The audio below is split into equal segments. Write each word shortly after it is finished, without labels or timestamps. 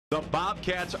The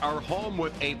Bobcats are home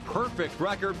with a perfect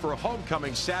record for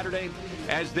homecoming Saturday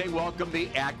as they welcome the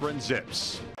Akron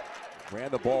Zips.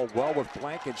 Ran the ball well with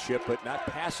Blankenship, but not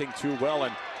passing too well,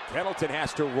 and Tettleton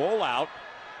has to roll out.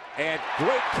 And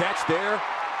great catch there.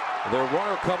 The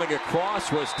runner coming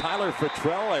across was Tyler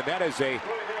Fattrell, and that is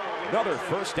another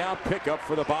first down pickup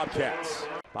for the Bobcats.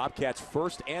 Bobcats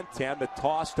 1st and 10, the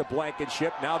toss to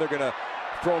Blankenship. Now they're going to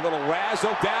throw a little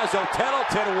razzle-dazzle.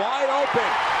 Tettleton wide open.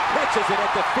 Pitches it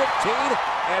at the 15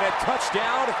 and a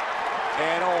touchdown.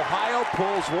 And Ohio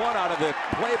pulls one out of the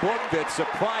playbook that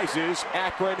surprises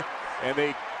Akron. And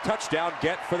the touchdown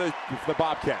get for the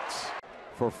Bobcats.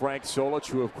 For Frank Solich,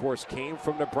 who of course came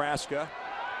from Nebraska.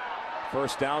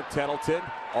 First down, Tettleton.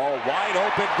 All wide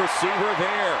open receiver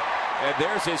there. And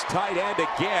there's his tight end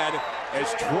again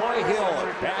as Troy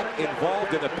Hill back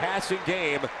involved in the passing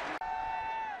game.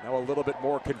 Now a little bit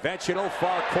more conventional,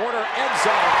 far corner, end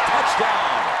zone,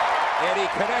 touchdown. And he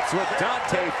connects with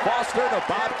Dante Foster. The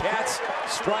Bobcats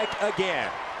strike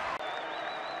again.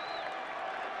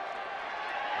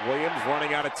 Williams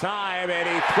running out of time, and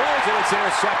he throws it. It's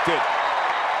intercepted.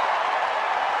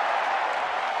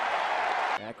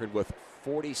 Akron with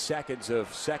 40 seconds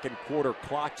of second quarter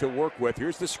clock to work with.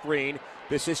 Here's the screen.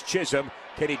 This is Chisholm.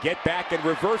 Can he get back in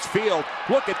reverse field?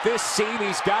 Look at this seam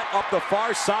he's got up the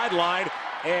far sideline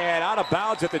and out of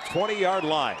bounds at the 20-yard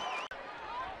line.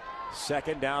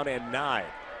 Second down and 9.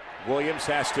 Williams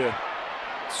has to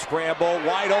scramble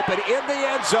wide open in the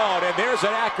end zone, and there's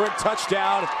an Akron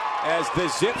touchdown as the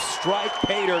Zips strike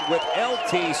Pater with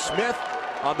L.T. Smith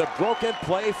on the broken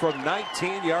play from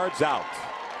 19 yards out.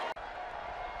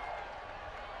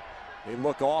 They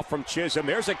look off from Chisholm.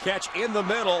 There's a catch in the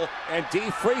middle, and D.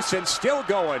 Friesen still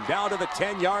going down to the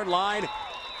 10-yard line.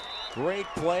 Great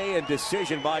play and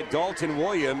decision by Dalton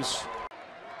Williams.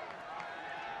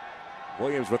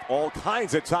 Williams with all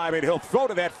kinds of time, and he'll throw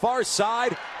to that far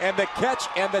side, and the catch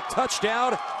and the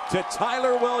touchdown to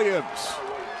Tyler Williams.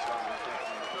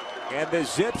 And the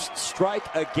Zips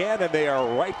strike again, and they are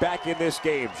right back in this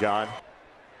game, John.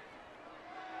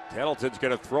 Tettleton's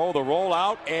going to throw the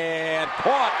rollout, and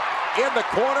caught in the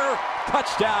corner.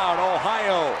 Touchdown,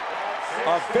 Ohio.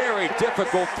 A very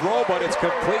difficult throw, but it's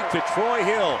complete to Troy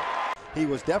Hill. He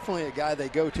was definitely a guy they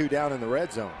go to down in the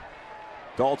red zone.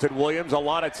 Dalton Williams, a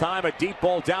lot of time, a deep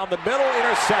ball down the middle,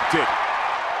 intercepted.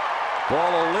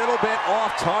 Ball a little bit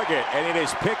off target, and it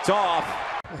is picked off.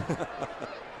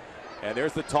 And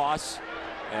there's the toss,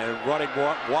 and running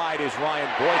wide is Ryan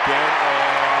Boykin,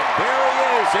 and there he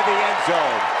is in the end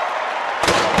zone.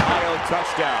 Ohio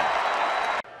touchdown.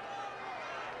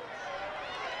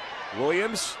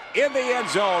 Williams in the end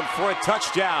zone for a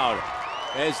touchdown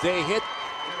as they hit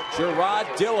Gerard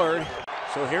Dillard.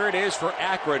 So here it is for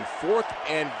Akron, 4th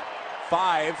and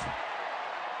 5,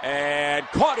 and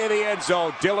caught in the end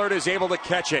zone. Dillard is able to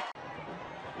catch it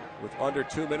with under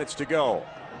 2 minutes to go.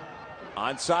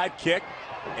 Onside kick,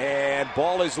 and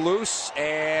ball is loose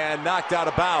and knocked out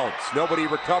of bounds. Nobody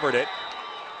recovered it.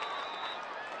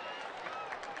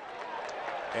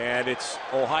 And it's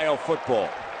Ohio football.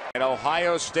 And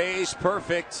Ohio stays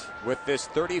perfect with this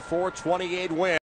 34-28 win.